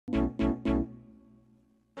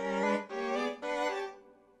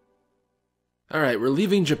Alright, we're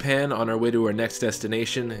leaving Japan on our way to our next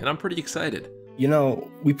destination, and I'm pretty excited. You know,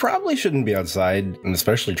 we probably shouldn't be outside, and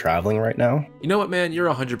especially traveling right now. You know what, man? You're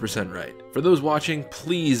 100% right. For those watching,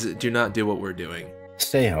 please do not do what we're doing.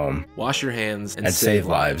 Stay home. Wash your hands and save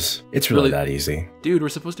lives. It's really that easy. Dude, we're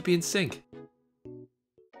supposed to be in sync.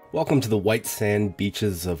 Welcome to the white sand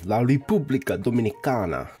beaches of La República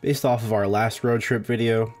Dominicana. Based off of our last road trip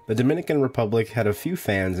video, the Dominican Republic had a few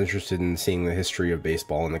fans interested in seeing the history of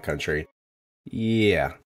baseball in the country.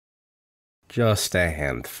 Yeah. Just a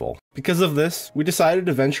handful. Because of this, we decided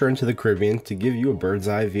to venture into the Caribbean to give you a bird's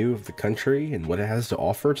eye view of the country and what it has to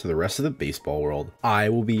offer to the rest of the baseball world. I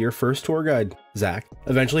will be your first tour guide, Zach,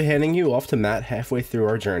 eventually handing you off to Matt halfway through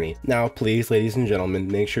our journey. Now, please, ladies and gentlemen,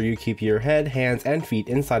 make sure you keep your head, hands, and feet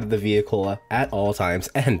inside of the vehicle at all times,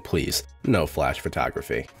 and please, no flash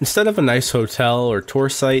photography. Instead of a nice hotel or tour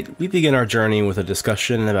site, we begin our journey with a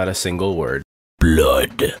discussion about a single word.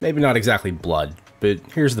 Blood. Maybe not exactly blood, but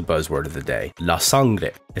here's the buzzword of the day. La sangre.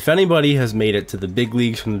 If anybody has made it to the big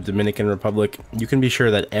leagues from the Dominican Republic, you can be sure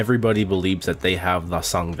that everybody believes that they have la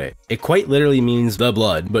sangre. It quite literally means the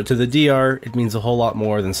blood, but to the DR, it means a whole lot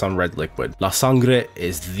more than some red liquid. La sangre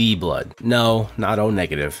is the blood. No, not O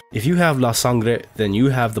negative. If you have la sangre, then you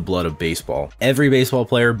have the blood of baseball. Every baseball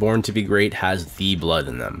player born to be great has the blood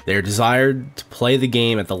in them. They're desired to play the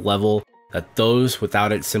game at the level that those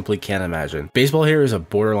without it simply can't imagine. Baseball here is a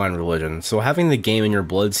borderline religion, so having the game in your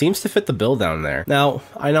blood seems to fit the bill down there. Now,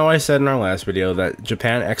 I know I said in our last video that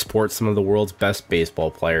Japan exports some of the world's best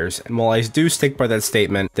baseball players, and while I do stick by that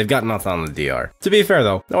statement, they've got nothing on the DR. To be fair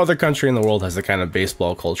though, no other country in the world has the kind of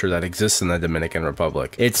baseball culture that exists in the Dominican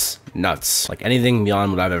Republic. It's nuts, like anything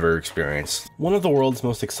beyond what I've ever experienced. One of the world's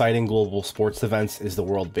most exciting global sports events is the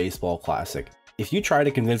World Baseball Classic. If you try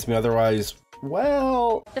to convince me otherwise,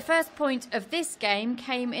 well... The first point of this game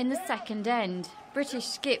came in the second end. British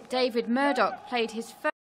skip David Murdoch played his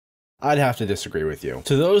first... I'd have to disagree with you.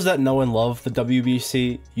 To those that know and love the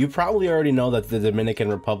WBC, you probably already know that the Dominican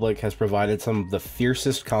Republic has provided some of the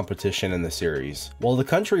fiercest competition in the series. While the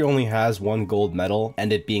country only has one gold medal,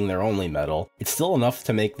 and it being their only medal, it's still enough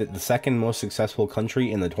to make it the second most successful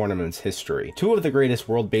country in the tournament's history. Two of the greatest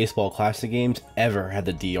World Baseball Classic games ever had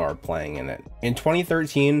the DR playing in it. In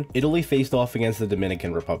 2013, Italy faced off against the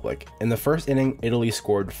Dominican Republic. In the first inning, Italy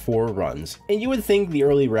scored 4 runs, and you would think the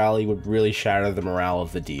early rally would really shatter the morale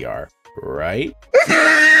of the DR. Right?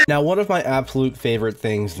 Now, one of my absolute favorite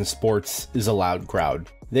things in sports is a loud crowd.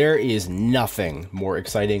 There is nothing more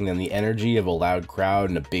exciting than the energy of a loud crowd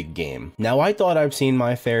in a big game. Now, I thought I've seen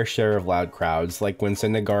my fair share of loud crowds, like when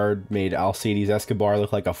Syndergaard made Alcides Escobar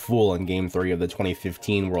look like a fool in Game 3 of the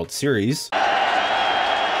 2015 World Series.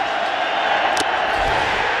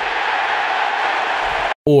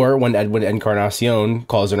 Or when Edwin Encarnacion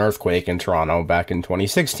caused an earthquake in Toronto back in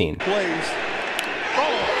 2016. Plays.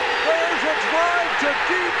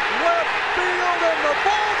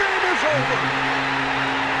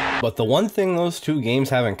 But the one thing those two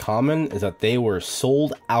games have in common is that they were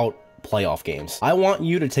sold out playoff games. I want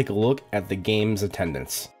you to take a look at the game's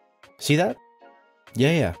attendance. See that?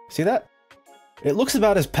 Yeah, see that? It looks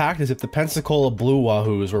about as packed as if the Pensacola Blue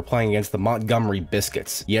Wahoos were playing against the Montgomery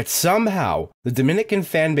Biscuits. Yet somehow, the Dominican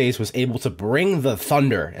fan base was able to bring the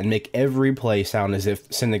thunder and make every play sound as if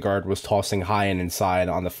Syndergaard was tossing high and inside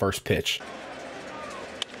on the first pitch.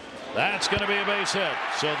 That's going to be a base hit.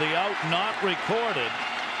 So the out not recorded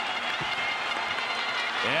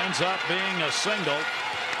ends up being a single,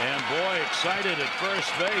 and boy, excited at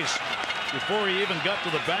first base. Before he even got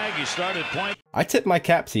to the bag, he started pointing. I tip my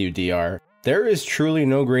cap to you, DR. There is truly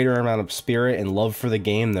no greater amount of spirit and love for the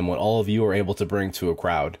game than what all of you are able to bring to a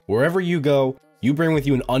crowd. Wherever you go, you bring with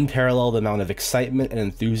you an unparalleled amount of excitement and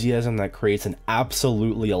enthusiasm that creates an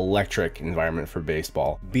absolutely electric environment for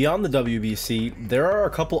baseball. Beyond the WBC, there are a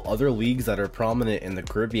couple other leagues that are prominent in the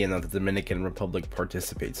Caribbean that the Dominican Republic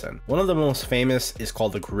participates in. One of the most famous is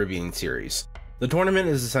called the Caribbean Series. The tournament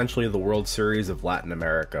is essentially the World Series of Latin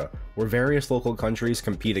America, where various local countries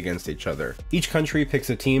compete against each other. Each country picks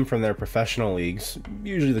a team from their professional leagues,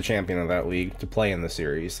 usually the champion of that league, to play in the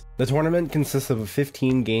series. The tournament consists of a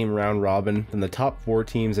 15-game round robin, then the top 4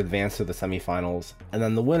 teams advance to the semifinals, and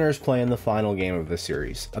then the winners play in the final game of the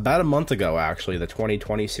series. About a month ago, actually, the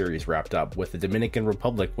 2020 series wrapped up, with the Dominican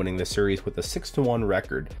Republic winning the series with a 6-1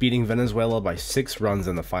 record, beating Venezuela by 6 runs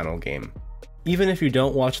in the final game. Even if you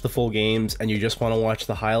don't watch the full games and you just want to watch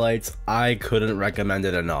the highlights, I couldn't recommend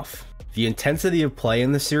it enough. The intensity of play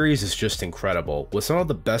in the series is just incredible, with some of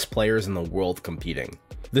the best players in the world competing.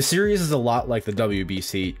 The series is a lot like the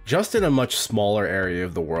WBC, just in a much smaller area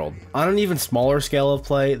of the world. On an even smaller scale of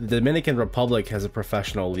play, the Dominican Republic has a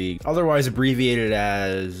professional league, otherwise abbreviated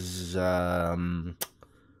as LIDUM?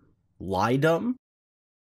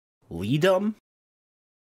 Lidum?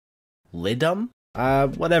 Lidum?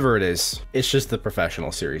 Whatever it is. It's just the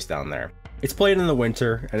professional series down there. It's played in the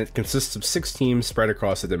winter, and it consists of 6 teams spread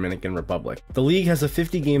across the Dominican Republic. The league has a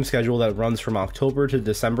 50-game schedule that runs from October to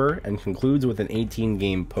December and concludes with an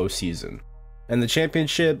 18-game postseason. And the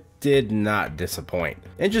championship did not disappoint.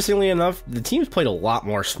 Interestingly enough, the teams played a lot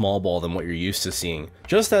more small ball than what you're used to seeing.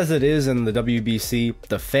 Just as it is in the WBC,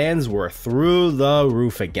 the fans were through the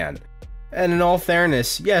roof again. And in all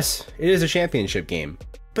fairness, yes, it is a championship game.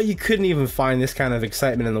 But you couldn't even find this kind of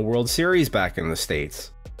excitement in the World Series back in the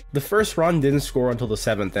States. The first run didn't score until the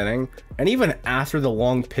 7th inning, and even after the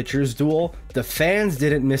long pitchers duel, the fans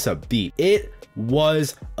didn't miss a beat. It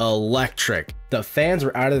was electric. The fans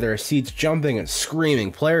were out of their seats jumping and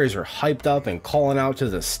screaming, players were hyped up and calling out to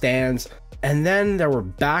the stands, and then there were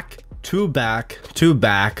back-to-back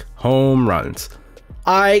home runs.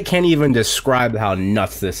 I can't even describe how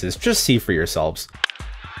nuts this is, just see for yourselves.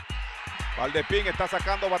 Valdespín está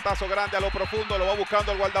sacando batazo grande a lo profundo, lo va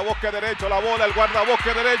buscando el guardabosque derecho, la bola, el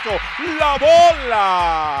guardabosque derecho, la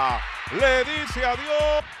bola, le dice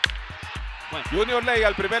adiós. Junior Ley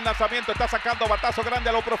al primer lanzamiento está sacando batazo grande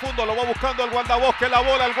a lo profundo, lo va buscando el guardabosque, la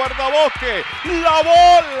bola, el guardabosque, la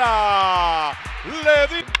bola, le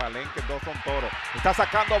dice. Palenque, dos son toros, está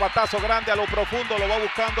sacando batazo grande a lo profundo, lo va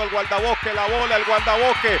buscando el guardabosque, la bola, el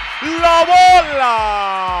guardabosque, la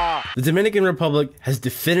bola. The Dominican Republic has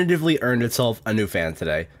definitively earned itself a new fan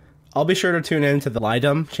today. I'll be sure to tune in to the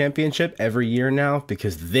LIDUM Championship every year now,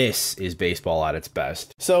 because this is baseball at its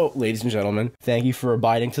best. So, ladies and gentlemen, thank you for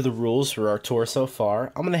abiding to the rules for our tour so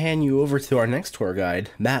far. I'm going to hand you over to our next tour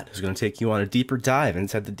guide, Matt, who's going to take you on a deeper dive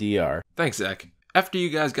inside the DR. Thanks, Zach. After you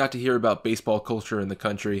guys got to hear about baseball culture in the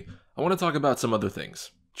country, I want to talk about some other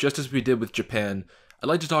things. Just as we did with Japan, I'd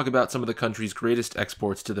like to talk about some of the country's greatest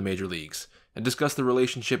exports to the major leagues, and discuss the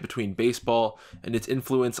relationship between baseball and its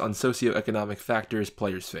influence on socioeconomic factors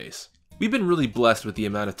players face. We've been really blessed with the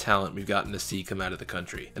amount of talent we've gotten to see come out of the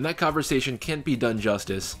country, and that conversation can't be done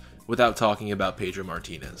justice without talking about Pedro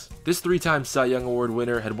Martinez. This 3-time Cy Young Award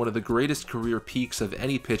winner had one of the greatest career peaks of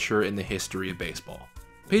any pitcher in the history of baseball.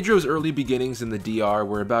 Pedro's early beginnings in the DR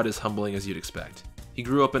were about as humbling as you'd expect. He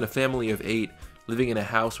grew up in a family of 8, living in a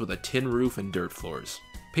house with a tin roof and dirt floors.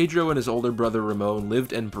 Pedro and his older brother Ramon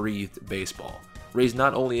lived and breathed baseball, raised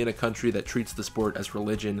not only in a country that treats the sport as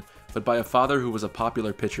religion, but by a father who was a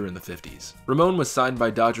popular pitcher in the 50s. Ramon was signed by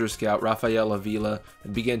Dodger scout Rafael Avila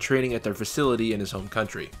and began training at their facility in his home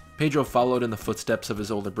country. Pedro followed in the footsteps of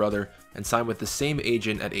his older brother and signed with the same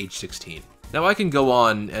agent at age 16. Now I can go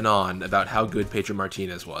on and on about how good Pedro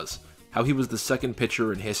Martinez was, how he was the second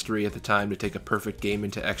pitcher in history at the time to take a perfect game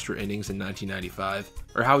into extra innings in 1995,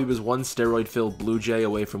 or how he was one steroid-filled Blue Jay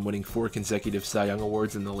away from winning 4 consecutive Cy Young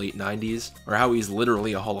Awards in the late 90s, or how he's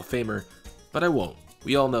literally a Hall of Famer, but I won't.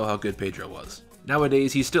 We all know how good Pedro was.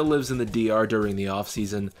 Nowadays, he still lives in the DR during the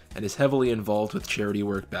off-season and is heavily involved with charity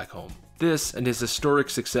work back home. This, and his historic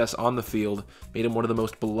success on the field, made him one of the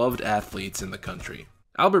most beloved athletes in the country.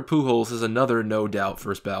 Albert Pujols is another no-doubt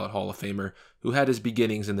first-ballot Hall of Famer who had his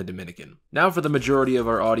beginnings in the Dominican. Now for the majority of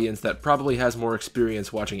our audience that probably has more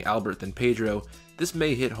experience watching Albert than Pedro, this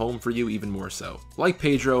may hit home for you even more so. Like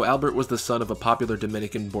Pedro, Albert was the son of a popular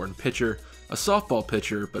Dominican-born pitcher, a softball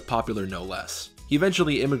pitcher, but popular no less. He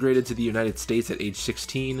eventually immigrated to the United States at age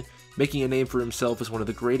 16, making a name for himself as one of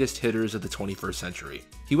the greatest hitters of the 21st century.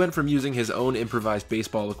 He went from using his own improvised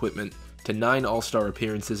baseball equipment to 9 All-Star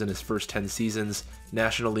appearances in his first 10 seasons,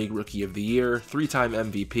 National League Rookie of the Year, 3-time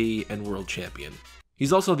MVP, and World Champion.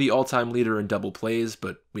 He's also the all-time leader in double plays,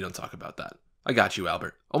 but we don't talk about that. I got you,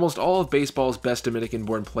 Albert. Almost all of baseball's best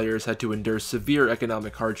Dominican-born players had to endure severe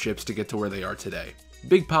economic hardships to get to where they are today.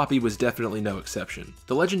 Big Papi was definitely no exception.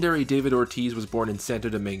 The legendary David Ortiz was born in Santo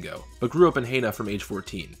Domingo, but grew up in Haina from age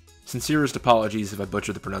 14. Sincerest apologies if I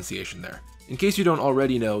butchered the pronunciation there. In case you don't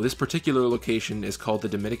already know, this particular location is called the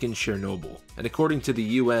Dominican Chernobyl, and according to the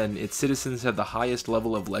UN, its citizens have the highest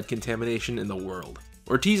level of lead contamination in the world.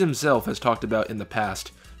 Ortiz himself has talked about in the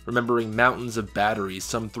past, remembering mountains of batteries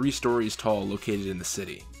some 3 stories tall located in the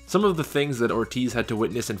city. Some of the things that Ortiz had to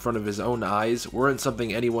witness in front of his own eyes weren't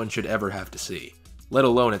something anyone should ever have to see, let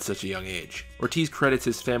alone at such a young age. Ortiz credits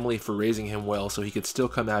his family for raising him well so he could still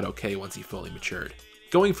come out okay once he fully matured.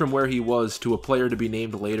 Going from where he was to a player to be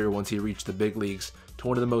named later once he reached the big leagues to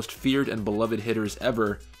one of the most feared and beloved hitters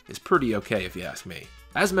ever is pretty okay if you ask me.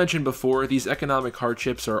 As mentioned before, these economic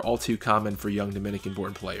hardships are all too common for young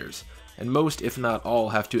Dominican-born players, and most, if not all,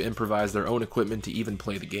 have to improvise their own equipment to even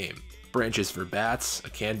play the game. Branches for bats, a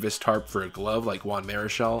canvas tarp for a glove like Juan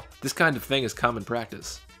Marichal, this kind of thing is common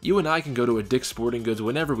practice. You and I can go to a Dick's Sporting Goods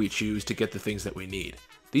whenever we choose to get the things that we need.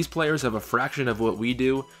 These players have a fraction of what we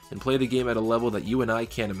do and play the game at a level that you and I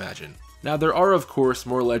can't imagine. Now there are of course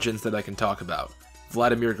more legends that I can talk about.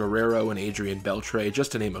 Vladimir Guerrero and Adrian Beltre,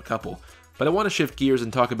 just to name a couple, but I want to shift gears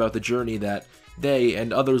and talk about the journey that they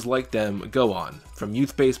and others like them go on, from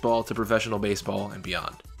youth baseball to professional baseball and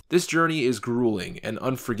beyond. This journey is grueling and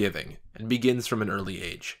unforgiving, and begins from an early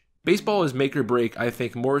age. Baseball is make or break, I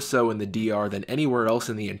think, more so in the DR than anywhere else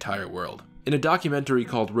in the entire world. In a documentary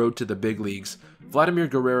called Road to the Big Leagues, Vladimir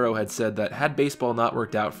Guerrero had said that had baseball not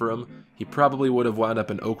worked out for him, he probably would have wound up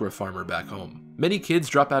an okra farmer back home. Many kids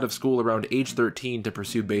drop out of school around age 13 to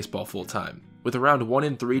pursue baseball full-time. With around 1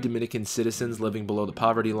 in 3 Dominican citizens living below the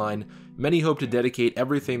poverty line, many hope to dedicate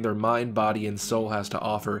everything their mind, body, and soul has to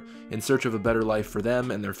offer in search of a better life for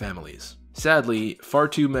them and their families. Sadly, far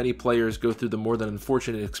too many players go through the more than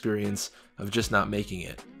unfortunate experience of just not making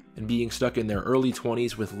it, and being stuck in their early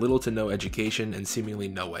 20s with little to no education and seemingly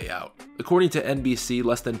no way out. According to NBC,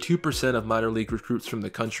 less than 2% of minor league recruits from the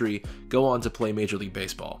country go on to play Major League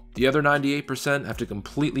Baseball. The other 98% have to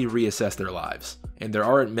completely reassess their lives, and there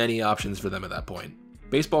aren't many options for them at that point.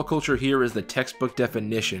 Baseball culture here is the textbook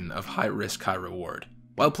definition of high risk, high reward.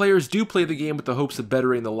 While players do play the game with the hopes of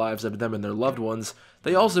bettering the lives of them and their loved ones,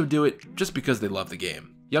 they also do it just because they love the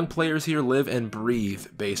game. Young players here live and breathe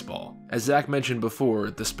baseball. As Zach mentioned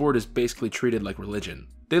before, the sport is basically treated like religion.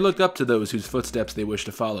 They look up to those whose footsteps they wish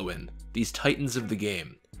to follow in, these titans of the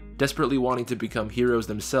game, desperately wanting to become heroes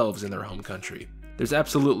themselves in their home country. There's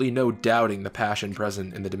absolutely no doubting the passion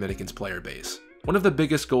present in the Dominicans' player base. One of the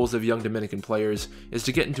biggest goals of young Dominican players is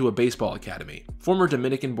to get into a baseball academy. Former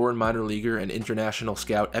Dominican-born minor leaguer and international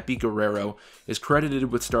scout Epi Guerrero is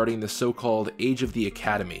credited with starting the so-called Age of the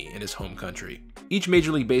Academy in his home country. Each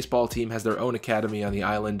Major League Baseball team has their own academy on the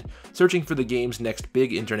island, searching for the game's next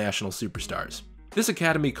big international superstars. This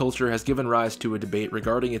academy culture has given rise to a debate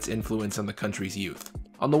regarding its influence on the country's youth.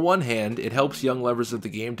 On the one hand, it helps young lovers of the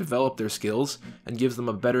game develop their skills and gives them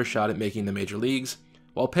a better shot at making the major leagues,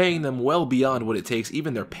 while paying them well beyond what it takes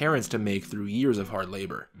even their parents to make through years of hard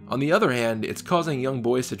labor. On the other hand, it's causing young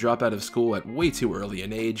boys to drop out of school at way too early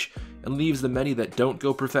an age, and leaves the many that don't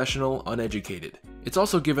go professional uneducated. It's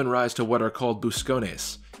also given rise to what are called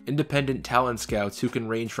buscones, independent talent scouts who can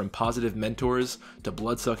range from positive mentors to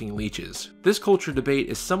blood-sucking leeches. This culture debate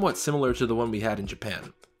is somewhat similar to the one we had in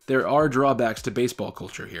Japan. There are drawbacks to baseball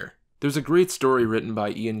culture here. There's a great story written by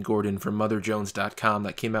Ian Gordon from MotherJones.com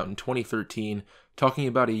that came out in 2013 talking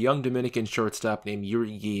about a young Dominican shortstop named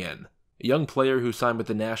Yuri Guillen, a young player who signed with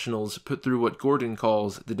the Nationals put through what Gordon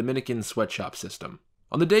calls the Dominican sweatshop system.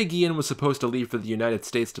 On the day Guillen was supposed to leave for the United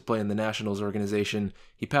States to play in the Nationals organization,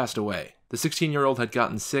 he passed away. The 16-year-old had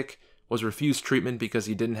gotten sick, was refused treatment because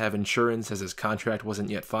he didn't have insurance as his contract wasn't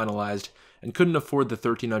yet finalized, and couldn't afford the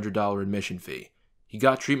 $1,300 admission fee. He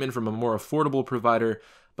got treatment from a more affordable provider,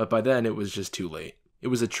 but by then it was just too late. It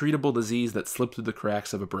was a treatable disease that slipped through the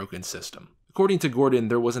cracks of a broken system. According to Gordon,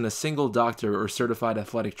 there wasn't a single doctor or certified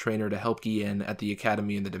athletic trainer to help Guillen at the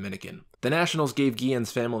academy in the Dominican. The Nationals gave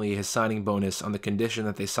Guillen's family his signing bonus on the condition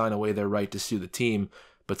that they sign away their right to sue the team,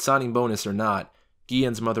 but signing bonus or not,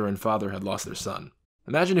 Guillen's mother and father had lost their son.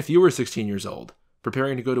 Imagine if you were 16 years old,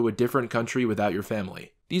 preparing to go to a different country without your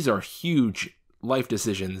family. These are huge life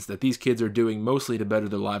decisions that these kids are doing mostly to better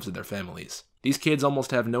the lives of their families. These kids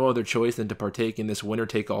almost have no other choice than to partake in this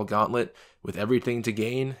winner-take-all gauntlet with everything to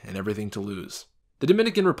gain and everything to lose. The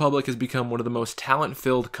Dominican Republic has become one of the most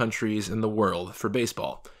talent-filled countries in the world for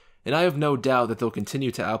baseball, and I have no doubt that they'll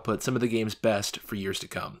continue to output some of the game's best for years to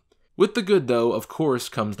come. With the good, though, of course,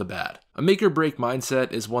 comes the bad. A make-or-break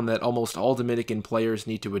mindset is one that almost all Dominican players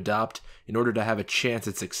need to adopt in order to have a chance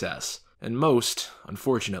at success, and most,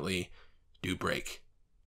 unfortunately, do break.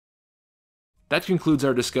 That concludes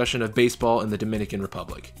our discussion of baseball in the Dominican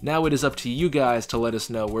Republic. Now it is up to you guys to let us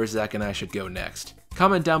know where Zach and I should go next.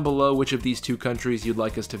 Comment down below which of these two countries you'd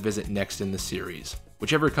like us to visit next in the series.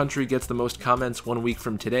 Whichever country gets the most comments 1 week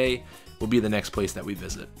from today will be the next place that we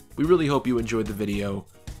visit. We really hope you enjoyed the video.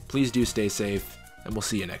 Please do stay safe, and we'll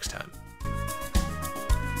see you next time.